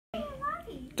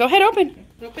Go ahead, open.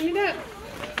 Open it up.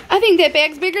 I think that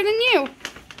bag's bigger than you.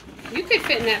 You could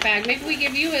fit in that bag. Maybe we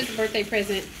give you as a birthday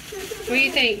present. What do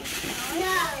you think?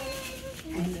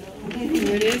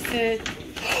 What is it?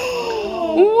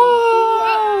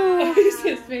 Whoa!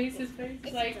 His face.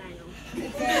 Like...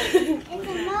 It's a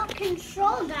remote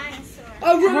control dinosaur.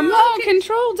 A remote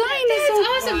control dinosaur.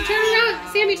 That's awesome. Turn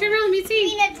around. Sammy, turn around. Let me see.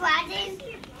 Peanut dragon.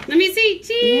 Let me see.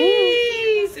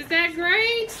 Cheese. Is that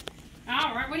great?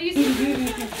 All right. What do you see?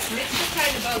 Let's just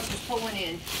tie the bow. Just pull one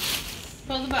in.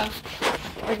 Pull the bow.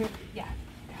 Okay. Yeah.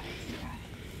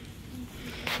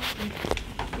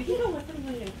 You can go with them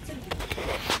when you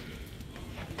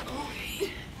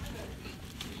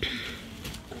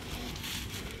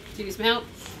Do you smell?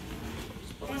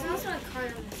 There's also a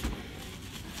card on this.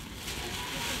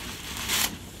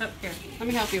 Oh, here. Let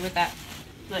me help you with that.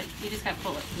 Look, you just gotta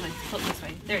pull it. Like, pull it this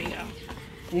way. There you go.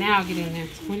 Now get in there.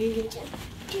 What do you get?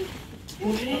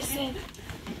 What is it?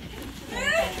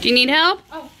 Do you need help?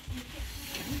 Oh.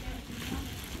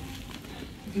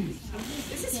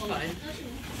 This is fun.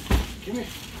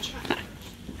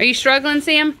 Are you struggling,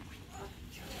 Sam?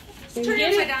 Just turn it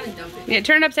upside down and dump it. Yeah,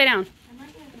 turn it upside down.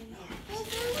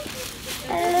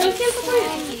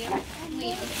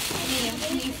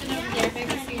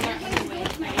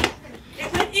 It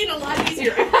went in a lot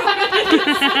easier.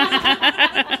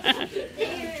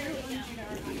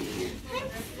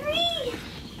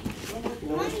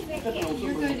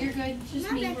 You're good.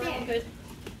 Just me. We're all good.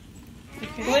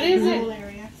 What is it?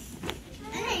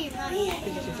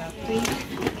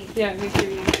 Yeah, make sure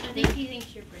you know. I think he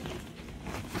thinks you're pretty.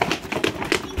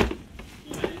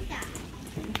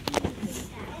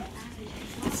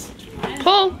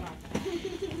 Pull.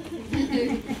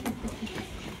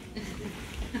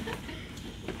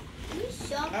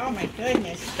 Oh my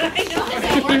goodness. I know.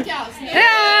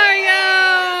 There you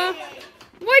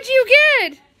go. What'd you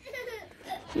get?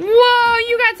 Whoa,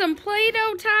 you got some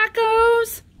Play-Doh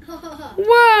tacos?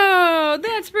 Whoa,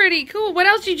 that's pretty cool. What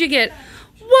else did you get?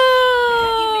 You make your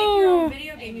Whoa. own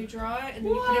video game, you draw it, and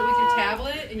then you put it with your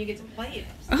tablet, and you get to play it.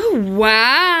 Oh,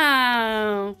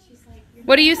 wow.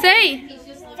 What do you say?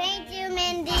 Thank you,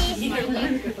 Mindy.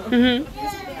 Mm-hmm.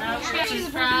 This is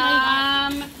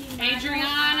from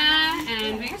Adriana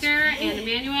and Victor and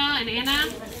Emmanuel and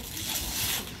Anna.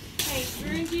 Hey,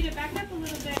 we're going to you to back up a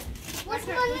little bit. What's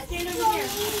one Stand over here.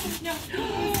 No.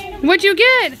 What'd you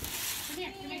get?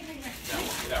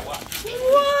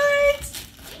 What?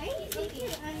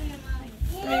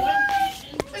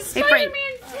 Hey, Frank.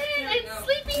 Spider-Man tin and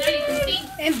sleeping beauty.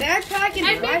 And backpack and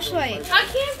flashlight. A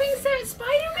camping set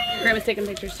Spider-Man. Grandma's taking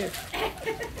pictures too.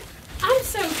 I'm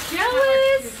so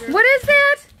jealous. What is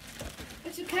that?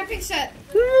 It's a camping set.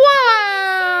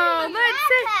 Whoa! Let's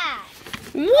see.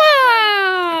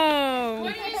 Whoa!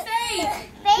 What do you say?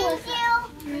 Thank you.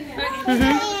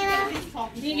 Mhm. What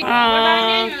about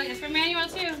Emmanuel? It's for Emmanuel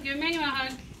too. Give Emmanuel a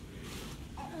hug.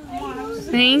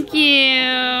 Thank you.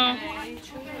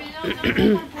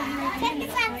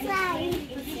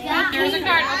 There's a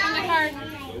card. Open the card.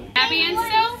 Abby and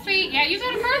Sophie. Yeah, you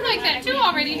got a card like that too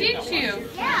already, didn't you?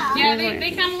 Yeah,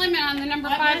 they kind of limit on the number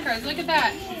 5 cards. Look at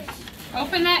that.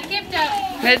 Open that gift up.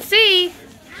 Let's see.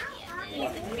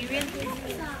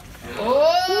 Oh!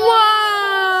 Whoa!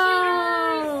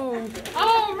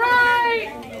 All right.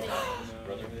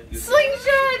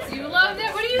 Slingshots. You love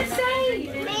that. What do you say?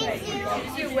 Thank you.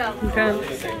 You're welcome. Okay.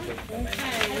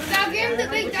 Now give him the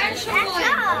big dinosaur one.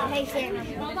 Hey, Sam.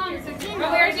 Hold on a second.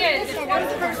 Oh, there it is.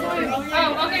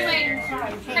 Oh, okay, wait.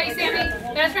 Hey, Sammy.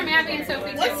 That's from Abby and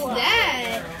Sophie, too. What's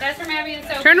that? That's from Abby and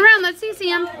Sophie. Turn around. Let's see,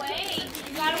 Sam. Wait.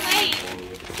 You gotta wait.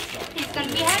 He's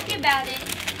gonna be happy about it.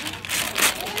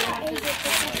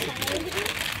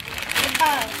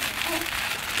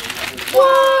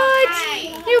 What?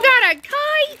 You got a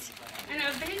kite? And a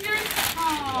vendor. Oh.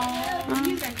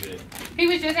 He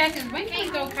was just asking, when can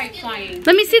you go kite flying?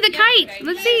 Let me see the kite.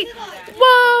 Let's see.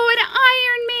 Whoa, an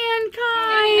Iron Man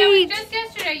kite. Just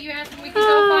yesterday you asked if we could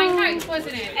go flying kites,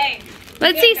 wasn't it? Hey.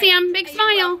 Let's see, Sam. Big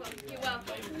smile. You're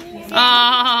welcome.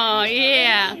 Oh,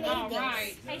 yeah. All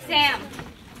right. Hey, Sam.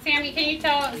 Sammy, can you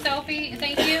tell Sophie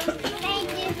thank you? Thank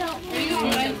you so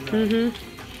much. Mm-hmm.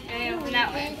 And that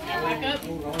way. Back up.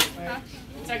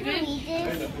 Is that good?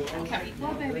 Okay.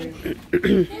 Well, baby.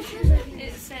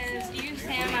 It says, you,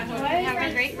 Sam, I hope you have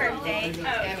a great birthday.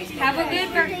 Have a good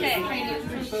birthday.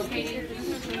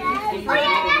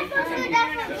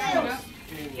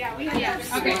 Yeah.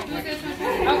 Okay. Who's this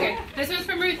one? Okay. This one's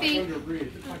from Ruthie.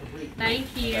 Thank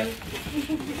you.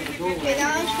 Okay, that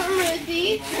one's from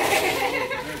Ruthie.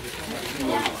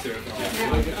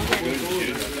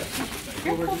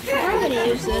 I'm gonna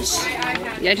use this.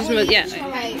 Yeah, just move. Yeah.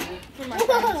 Alright. For my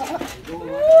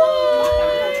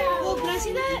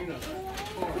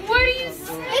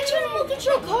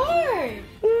retro card.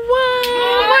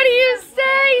 Whoa! What do you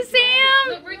say, Sam?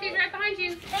 Look, Ruthie's right behind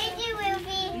you. Thank you,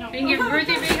 Ruby. Can you give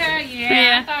Ruthie a big hug?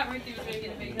 Yeah, I thought Ruthie was going to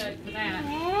get a big hug for that.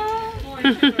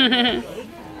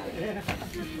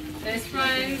 This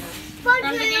one's from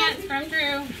the dance from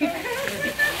Drew.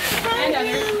 And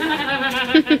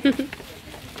others.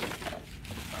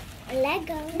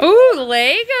 Lego. Ooh,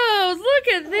 Legos! Look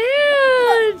at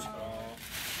that!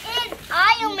 It's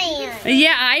Iron Man.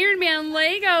 Yeah, Iron Man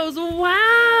Legos. I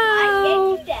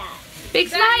Wow! get that. Big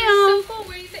That smile. is so cool.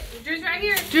 What do you say? Drew's right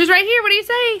here. Drew's right here. What do you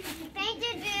say? Thank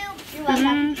you, Drew. You're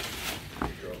welcome.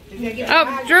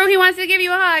 Oh, Drew, he wants to give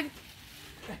you a hug.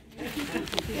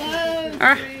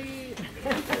 Or-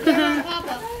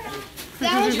 Papa.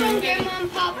 That was from Grandma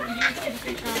and Papa.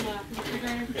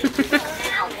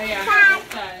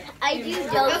 I do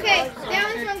joke. Okay, that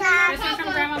one's from Grandma This and is from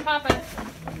Papa. Grandma and Papa.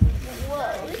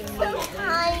 Whoa, it's so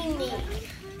tiny.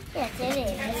 Yes, it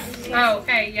is. Oh,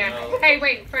 okay, yeah. Hey,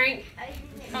 wait, Frank.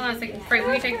 Hold on a second. Frank,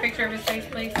 will you take a picture of his face,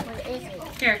 please? What is it?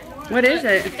 Here. What is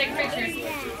it? Take a picture.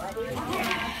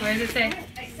 What does it say?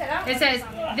 It says,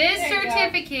 this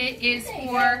certificate is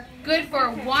good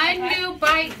for one new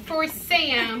bike for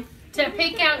Sam to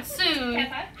pick out soon.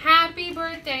 Happy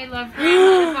birthday, love.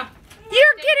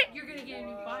 You're getting. You're going to get a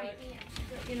new bike.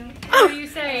 Oh, What do you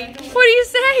say? what do you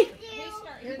say?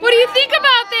 What do you think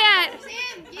about that?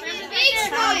 Sam, give me a big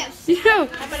smile. Yo,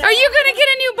 are you gonna get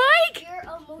a new bike? You're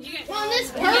almost Mom, this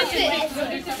is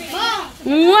perfect. Mom,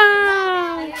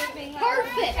 Wow.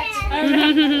 perfect.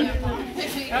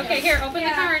 Okay, here, open the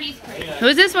card.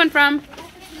 Who's this one from?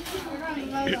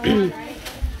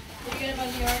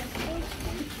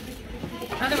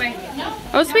 Other way.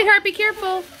 Oh, sweetheart, be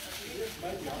careful.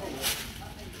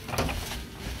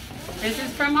 This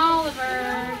is from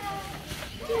Oliver.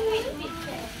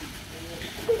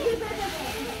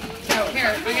 Oh, here,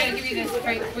 I gotta give you this.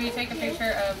 Frank, will you take a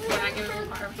picture of when I give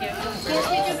him our gift?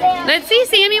 Let's see,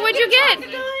 Sammy, what'd you get?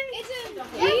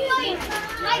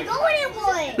 my golden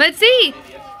one. Let's see.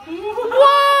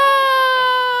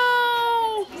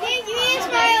 Whoa! Thank you,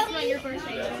 smile.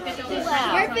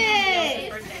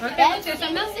 Perfect. Okay, let's do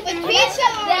something else. With pizza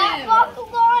on That it.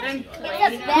 Pokemon. And It's a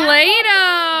bad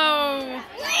Play-Doh.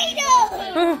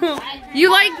 Play-Doh. You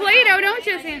like Play-Doh, don't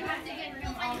you, Sam? Give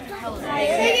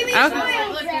me a Okay. smile.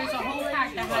 look, there's a whole pack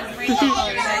that has rainbow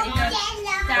colors that you guys.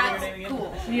 That's cool.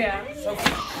 Yeah.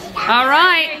 All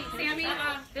right. Hey, Sammy,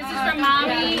 this is from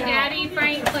Mommy, Daddy,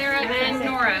 Frank, Clara, and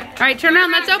Nora. All right, turn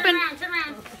around. Let's open. Turn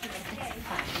around.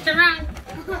 Turn around.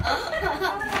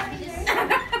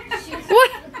 What?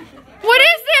 What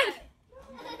is that?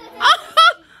 Oh,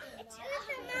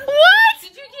 what?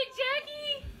 Did you get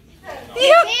Jackie?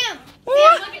 Yeah. Sam,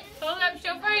 What? Look at, hold up,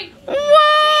 show Frank.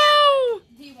 Whoa!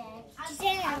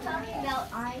 I'm talking about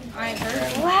Iron Man. I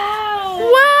heard. Wow!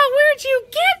 Where'd you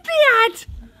get that?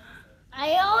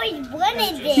 I always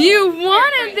wanted this. You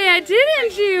wanted that,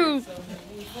 didn't you?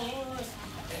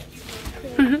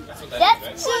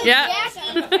 That's from Yeah.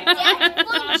 Jackie. That's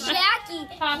from Jackie.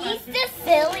 He's the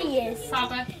silliest.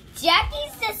 Papa.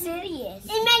 Jackie's the silliest.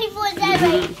 And many for that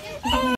right.